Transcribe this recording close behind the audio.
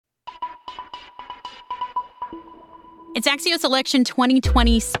It's Axios Election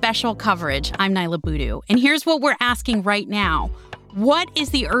 2020 special coverage. I'm Nyla Boodoo. And here's what we're asking right now. What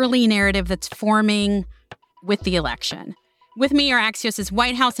is the early narrative that's forming with the election? With me are Axios'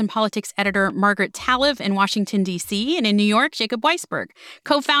 White House and politics editor Margaret Talev in Washington, D.C., and in New York, Jacob Weisberg,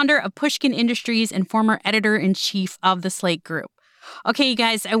 co-founder of Pushkin Industries and former editor-in-chief of the Slate Group. Okay, you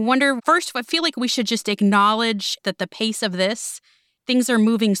guys, I feel like we should just acknowledge that the pace of things are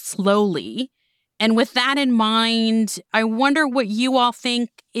moving slowly. And with that in mind, I wonder what you all think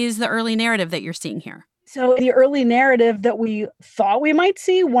is the early narrative that you're seeing here. So the early narrative that we thought we might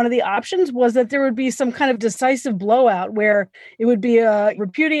see, one of the options was that there would be some kind of decisive blowout where it would be a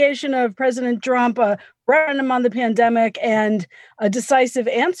repudiation of President Trump, a referendum on the pandemic, and a decisive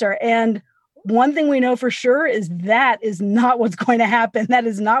answer. And one thing we know for sure is that is not what's going to happen. That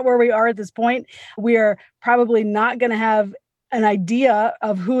is not where we are at this point. We are probably not going to have an idea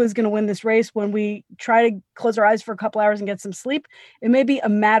of who is going to win this race when we try to close our eyes for a couple hours and get some sleep. It may be a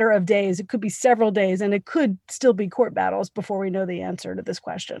matter of days. It could be several days, and it could still be court battles before we know the answer to this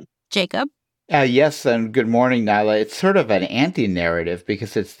question. Jacob? Yes, and good morning, Nyla. It's sort of an anti-narrative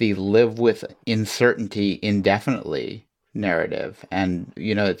because it's the live with uncertainty indefinitely narrative. And,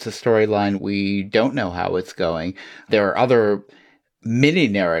 it's a storyline we don't know how it's going. There are other mini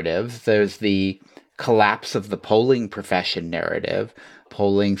narratives. There's the collapse of the polling profession narrative.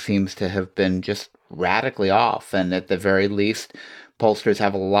 Polling seems to have been just radically off. And at the very least, pollsters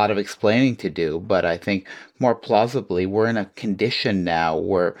have a lot of explaining to do. But I think more plausibly, we're in a condition now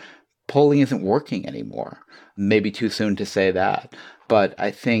where polling isn't working anymore. Maybe too soon to say that. But I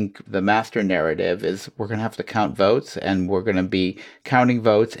think the master narrative is we're going to have to count votes, and we're going to be counting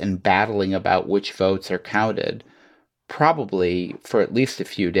votes and battling about which votes are counted, probably for at least a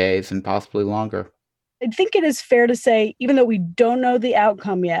few days and possibly longer. I think it is fair to say, even though we don't know the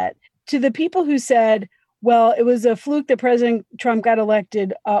outcome yet, to the people who said, well, it was a fluke that President Trump got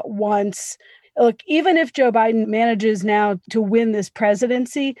elected once. Look, even if Joe Biden manages now to win this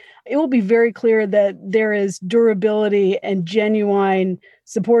presidency, it will be very clear that there is durability and genuine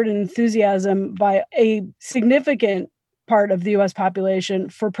support and enthusiasm by a significant part of the U.S. population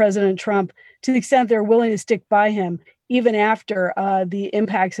for President Trump, to the extent they're willing to stick by him, even after the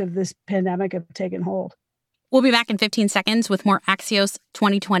impacts of this pandemic have taken hold. We'll be back in 15 seconds with more Axios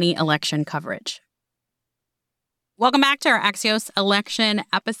 2020 election coverage. Welcome back to our Axios election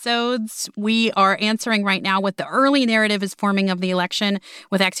episodes. We are answering right now what the early narrative is forming of the election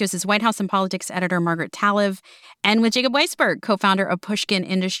with Axios' White House and politics editor Margaret Talev and with Jacob Weisberg, co-founder of Pushkin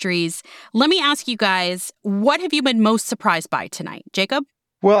Industries. Let me ask you guys, what have you been most surprised by tonight? Jacob?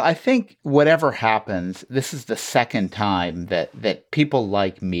 Well, I think whatever happens, this is the second time that people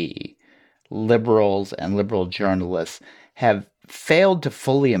like me, liberals and liberal journalists, have failed to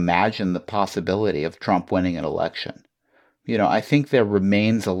fully imagine the possibility of Trump winning an election. I think there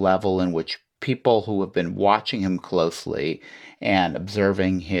remains a level in which people who have been watching him closely and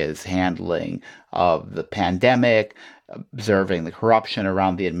observing his handling of the pandemic, observing the corruption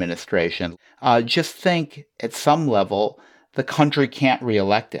around the administration, just think at some level the country can't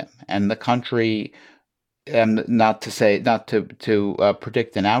reelect him, and the country, not to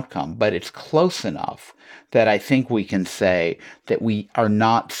predict an outcome, but it's close enough that I think we can say that we are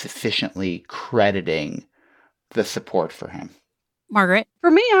not sufficiently crediting the support for him. Margaret? For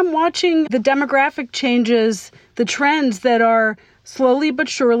me, I'm watching the demographic changes, the trends that are slowly but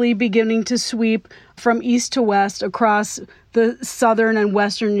surely beginning to sweep from east to west across the southern and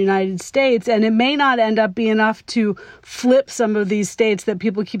western United States. And it may not end up being enough to flip some of these states that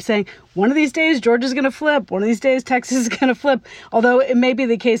people keep saying, one of these days, Georgia's going to flip. One of these days, Texas is going to flip. Although it may be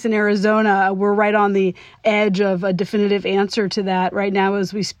the case in Arizona. We're right on the edge of a definitive answer to that right now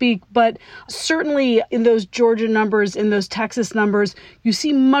as we speak. But certainly in those Georgia numbers, in those Texas numbers, you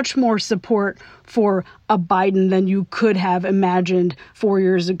see much more support for a Biden than you could have imagined 4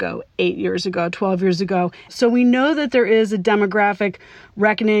 years ago, 8 years ago, 12 years ago. So we know that there is a demographic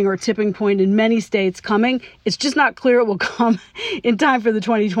reckoning or tipping point in many states coming. It's just not clear it will come in time for the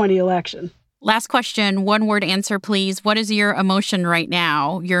 2020 election. Last question, one word answer, please. What is your emotion right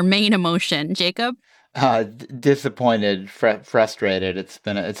now, your main emotion? Jacob? Disappointed, frustrated. It's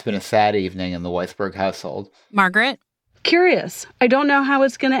been a sad evening in the Weisberg household. Margaret? Curious. I don't know how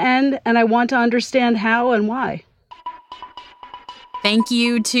it's going to end, and I want to understand how and why. Thank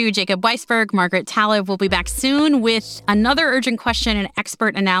you to Jacob Weisberg, Margaret Talev. We'll be back soon with another urgent question and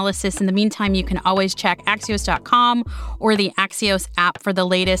expert analysis. In the meantime, you can always check Axios.com or the Axios app for the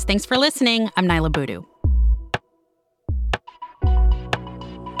latest. Thanks for listening. I'm Nyla Boodoo.